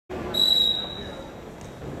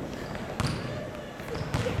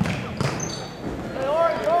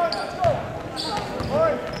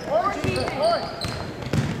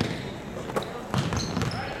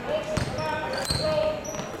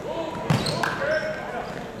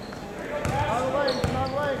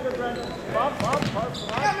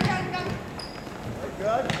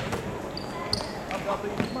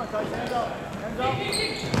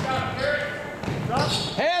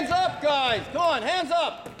Hands up, guys. Come on, hands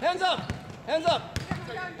up. Hands up. Hands up.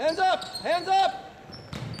 Hands up. Hands up.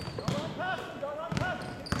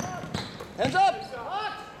 Hands up.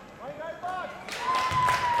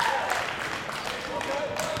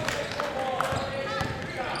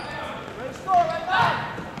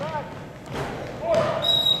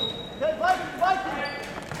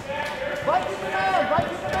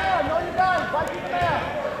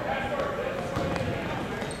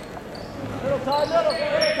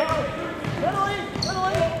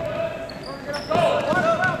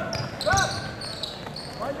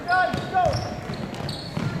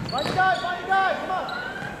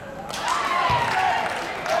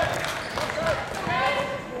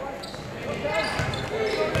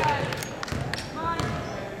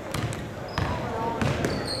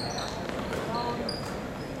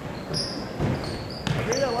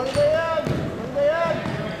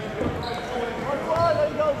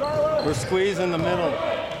 We're squeezed in the middle.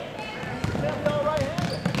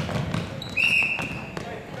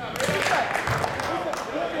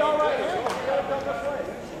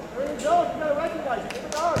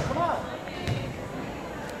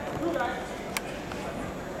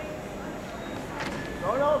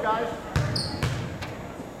 No, guys.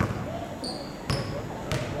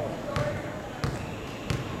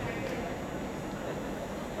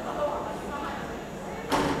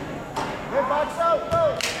 Hey, box out,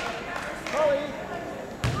 go.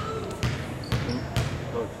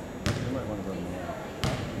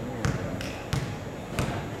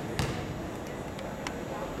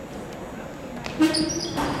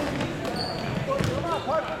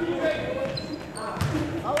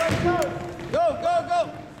 Go, go, go.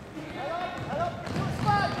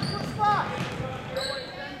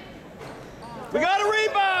 We got a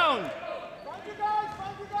rebound.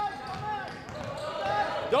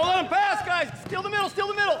 Don't let him pass, guys. Steal the middle, steal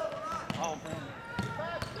the middle. Oh, man.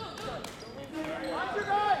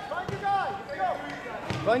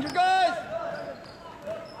 Find your guys.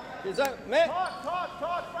 Is that, man?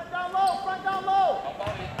 Talk. Front down low.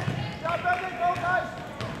 Stop everything, go, guys.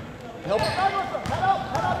 Help. Head up, to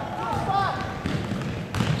the spot.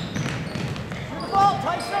 Shoot the ball,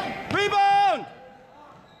 Tyson. Rebound.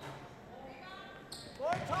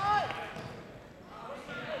 Boy, tie.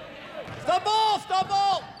 Stop ball.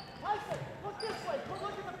 Tyson, look this way. Look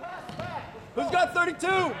at the pass back. Who's got 32?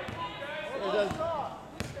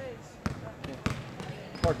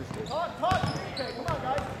 Parker stays. Talk. Okay, come on,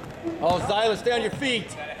 guys. Oh, Zyla, stay on your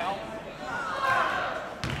feet.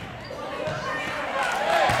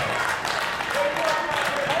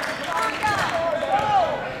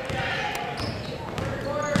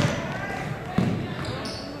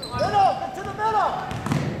 Get to the middle.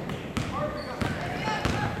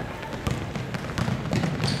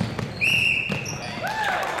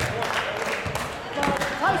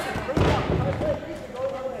 Tyson, bring it up.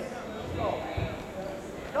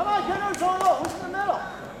 Come on, get her, Zolo. Who's in the middle?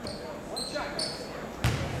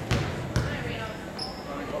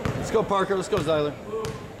 Let's go, Parker. Let's go, Zyler.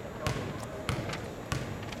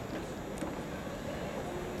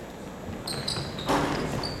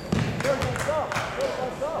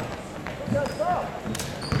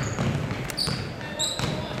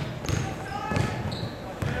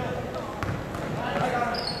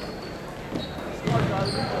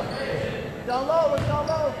 Down low.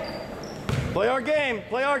 Play our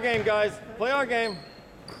game, guys. Play our game.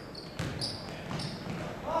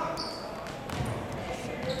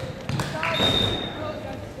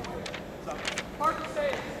 Parker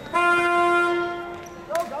stays. Go,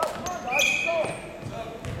 come on, guys, go.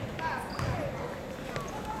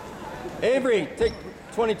 Avery, take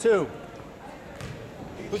 22.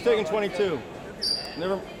 Who's taking 22?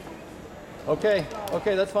 Never. Okay,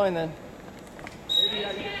 that's fine then.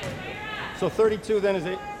 So 32 then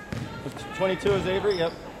is 22 is Avery.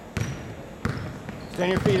 Yep. Stand on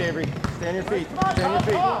your feet, Avery. Stand on your feet. Stand on your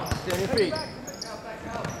feet. Stand on your feet.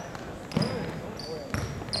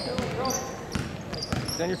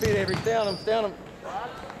 Stand on your feet, Avery. Stay on him. Stay on him.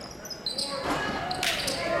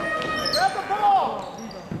 Grab the ball.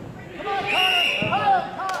 Come on, Connor.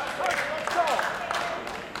 Let's go.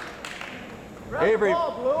 Grab Avery, the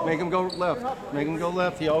ball, Blue. make him go left. Make him go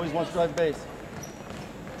left. He always wants to drive base.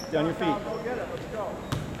 Stay on your feet. Go get it. Let's go.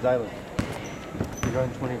 Zyler, you're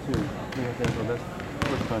driving 22. You have to go left.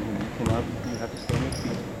 First on him. You have to stay on your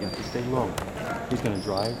feet. You have to stay low. He's going to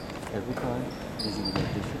drive every time. He's going to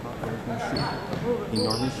get this shot or he's going to shoot. He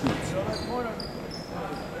normally shoots.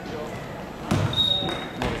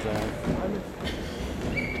 What is that?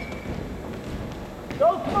 Go,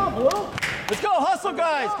 come on, Blue. Let's go, hustle,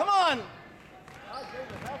 guys. Come on.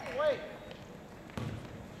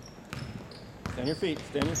 Stand your feet,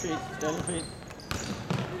 stand your feet, stand your feet.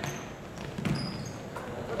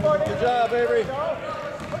 Good job, Avery. Push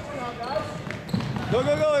it now, guys. Go,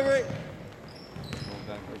 go, go, Avery. Going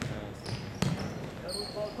backwards fast.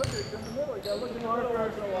 Quicker, in the middle. You gotta look at Parker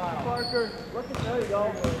for a while. Parker, look at there you go.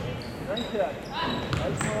 Nice hit.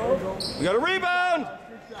 Nice move. We got a rebound.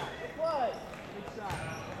 Good shot. Good play. Good shot.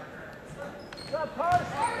 Good job, Parker.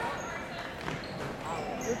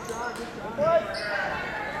 Good shot. Good shot. Good.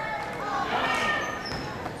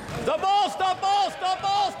 Stop ball, stop ball, stop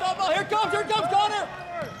ball, stop ball. Here comes Connor.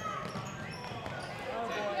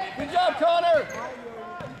 Good job, Connor.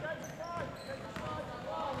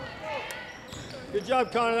 Good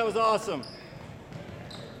job, Connor. That was awesome.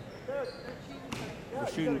 We're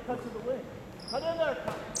shooting. Cut to the wing. Cut in there.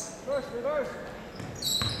 Reverse, reverse.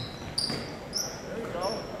 There you go.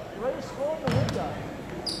 You're ready to score in the wing, guy.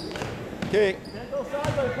 Okay. Can't go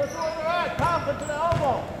sideways. Push it where they're at. Tom, put to the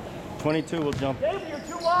elbow. 22 will jump. Avery, you're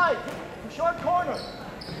too wide. Short corner.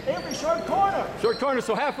 Avery, short corner. Short corner,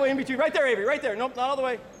 so halfway in between. Right there, Avery, right there. Nope, not all the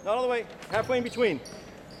way. Not all the way. Halfway in between.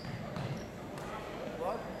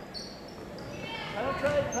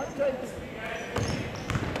 Penetrate, penetrate.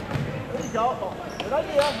 There you go. Oh, good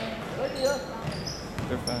idea. Good idea.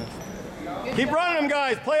 They're fast. Keep running them,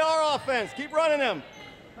 guys. Play our offense. Keep running them.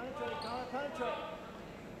 Penetrate, Connor, penetrate.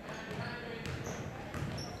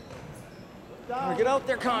 Connor, get out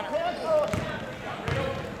there, Connor. Cancel.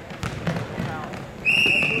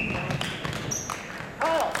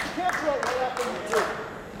 Oh, you can't throw it right after you.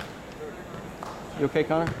 You okay,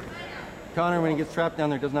 Connor? Connor, when he gets trapped down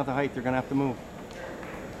there, doesn't have the height. They're going to have to move.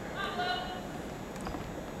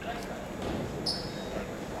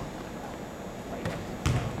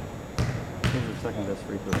 Here's your second best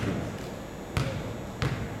free throw, too.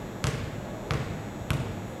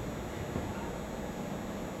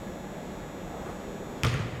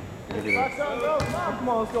 Box on, go. Come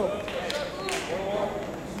on, let's go.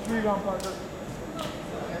 Rebound, Parker.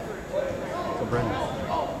 So, Brendan,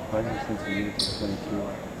 since you needed to 22,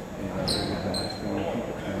 and you're going to keep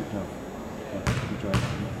it right now. He drives, he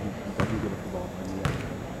doesn't give up the ball from the end.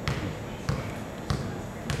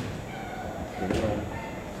 Stay low.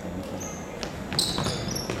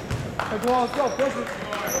 Hey, come on, let's go. Push it.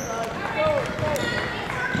 Go.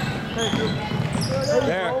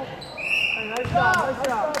 There. Hey, nice job. Nice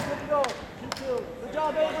job. Good to go. 2-2. Good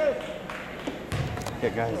job, Avery. Yeah,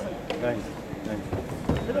 guys.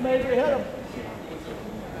 Hit him, Avery. Hit him.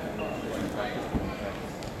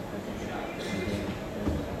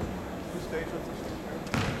 Who stays with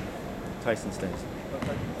us? Tyson stays.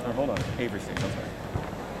 Or hold on. Avery stays. I'm sorry.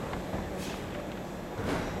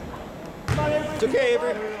 Come on, Avery. It's okay,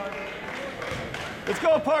 Avery. Let's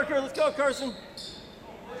go, Parker. Let's go, Carson.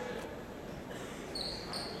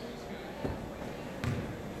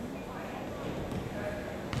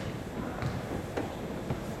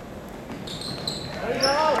 There you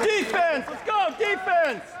go. Defense! Let's go!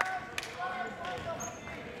 Defense!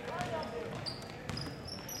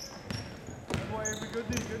 Good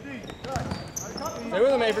D, good D. Stay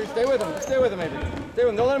with him, Avery. Stay with him. Stay with him, Avery. Stay with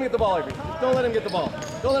him. Don't let him get the ball, Avery. Just don't let him get the ball.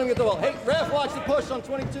 Don't let him get the ball. Hey, ref, watch the push on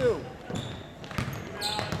 22.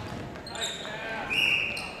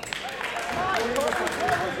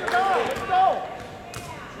 Let's go.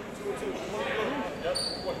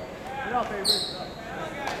 Get up, Avery.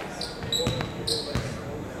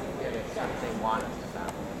 They want us to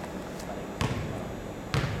foul.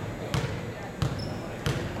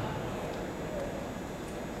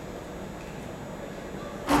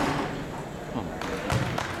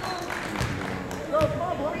 Come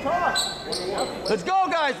on, let me talk. Let's go,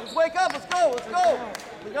 guys. Let's wake up. Let's go. Let's go.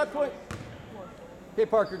 We got 20. Okay,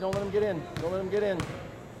 Parker, don't let him get in. Don't let him get in.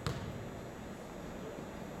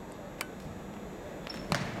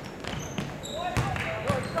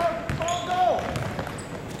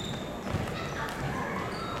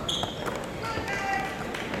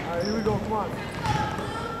 Here we go, come on.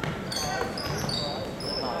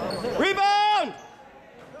 Rebound!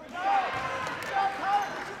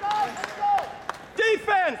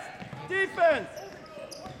 Defense! Defense!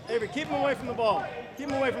 Avery, keep him away from the ball. Keep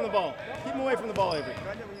him away from the ball. Keep him away from the ball, Avery.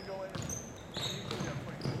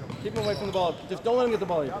 Keep him away from the ball. Just don't let him get the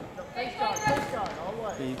ball, Avery. Face guard, all the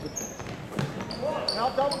way. Okay, Now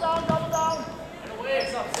double down, double down.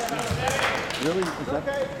 really? Is that?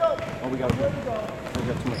 Okay, let's go. Oh, we got Here we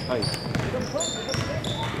go. too much height.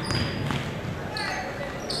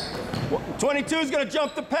 22's gonna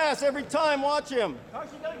jump the pass every time. Watch him.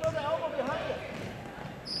 Carson, you gotta go to the elbow behind you.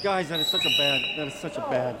 Guys, that is such a bad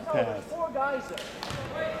No, pass. there's 4 guys there.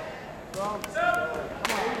 Come on.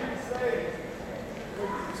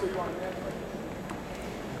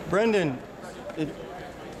 Brendan,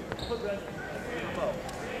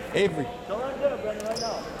 Avery. Go right there, Brendan, right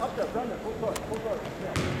now. Up there, Brendan, full court, full court.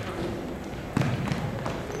 Yeah.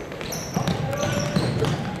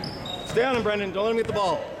 Stay on him, Brendan. Don't let him get the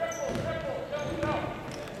ball.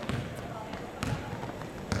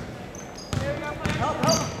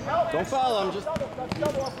 Help. Don't foul him. Just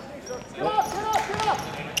Double off the knee, sir. Get up.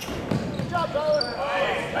 Good job, Tyler.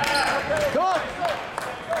 come on.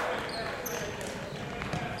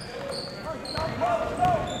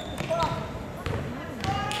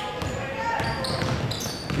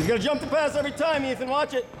 He's gonna jump the pass every time, Ethan.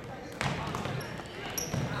 Watch it.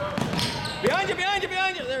 Behind you.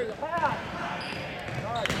 There we go.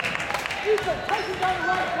 Ethan, take him down the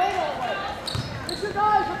right, go that way. It's your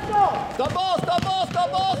guys, let's go. Stop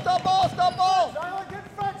ball. Zyler, get in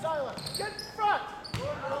front, Zyler. Get in front.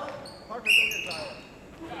 Parker, go get Zyler.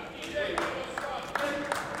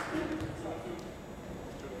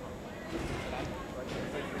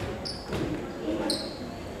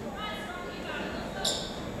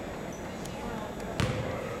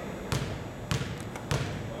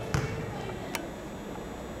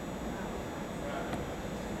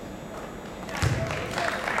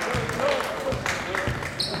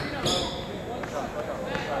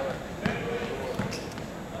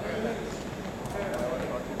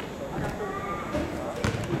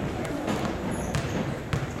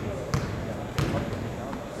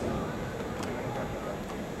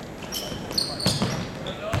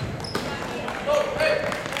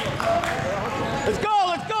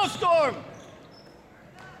 Let's go, Storm!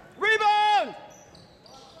 Rebound!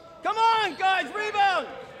 Come on, guys, rebound!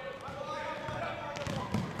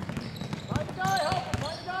 Find the guy, help.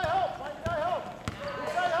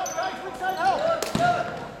 Inside help, guys, inside help.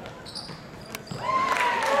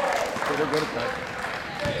 They're good at that.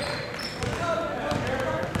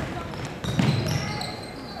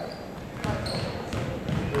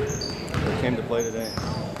 They came to play today.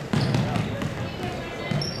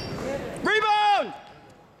 Rebound!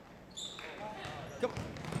 Come.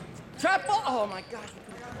 Trap ball! Oh my gosh.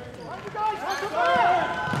 Find the guys, help the man.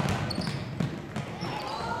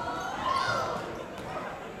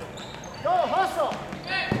 Go, hustle.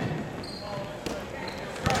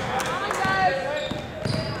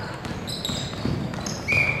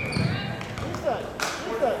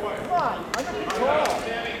 Ethan, come on. Under control.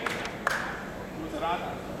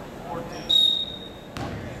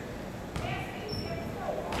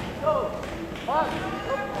 Go. Mark.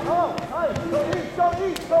 Go. Nice. Go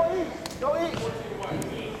east. East.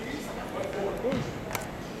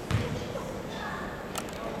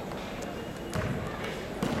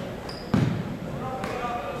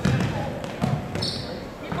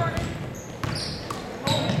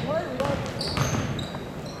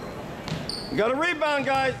 You got a rebound,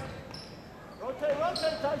 guys. Rotate,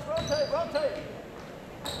 Tice, rotate.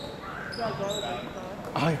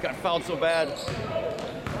 Oh, he got fouled so bad.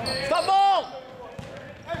 Stop ball!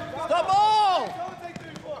 Stop ball!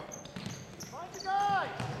 Find the guy.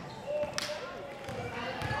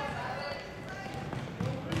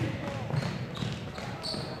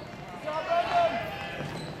 Good job, Brendan.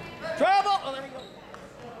 Travel! Oh, there we go.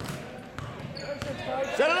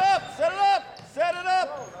 Set it up!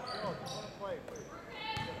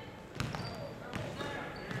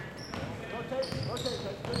 Rotate.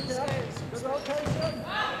 Good rotation.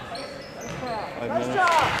 Nice Nice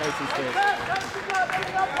job. Nice and safe. Nice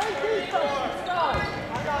job. Play defense. Good job.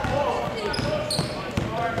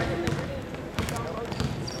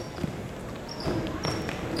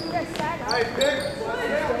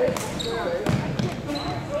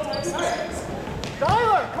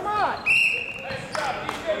 Tyler, come on.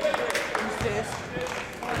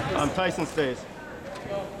 Tyson stays.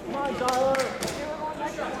 Come on, Tyler.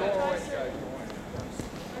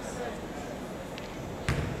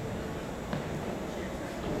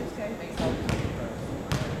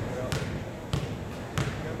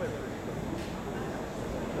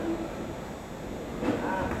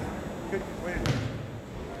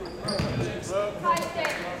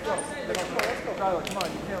 Tyler, come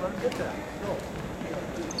on, you can't let him get that. Go.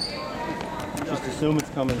 Just assume it's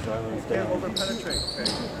coming, Tyler, and stay Can't on. over penetrate. Okay.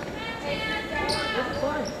 It's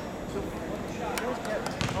fine.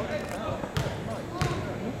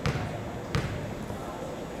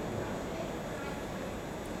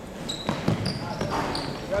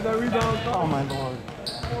 Got that rebound. Oh my lord.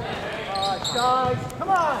 Guys, come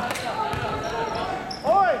on.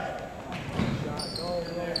 Orange.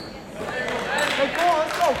 Hey, go on,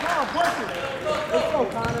 let's go. Come on, push it. Let's go,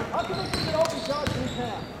 Connor. How can we keep an open shot if we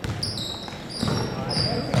can?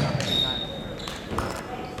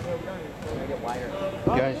 Get wider.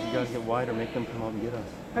 Guys, you gotta get wider, make them come out and get us.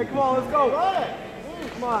 Hey, come on, let's go. Run it.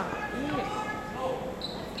 Come on.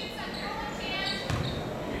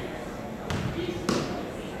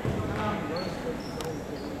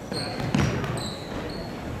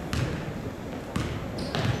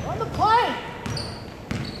 Run the play.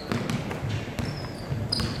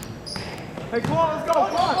 Hey, come on, let's go.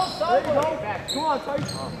 Come on. There you go. Come on, Ty.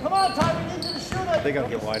 Come on, Ty. We need you to shoot it. They gotta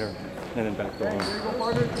get wider and then back door on. There you go,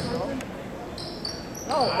 partner.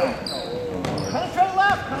 No. Penetrate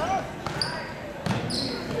left, Connor.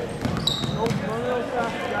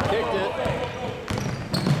 Kicked it.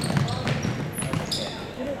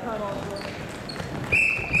 Give it time on.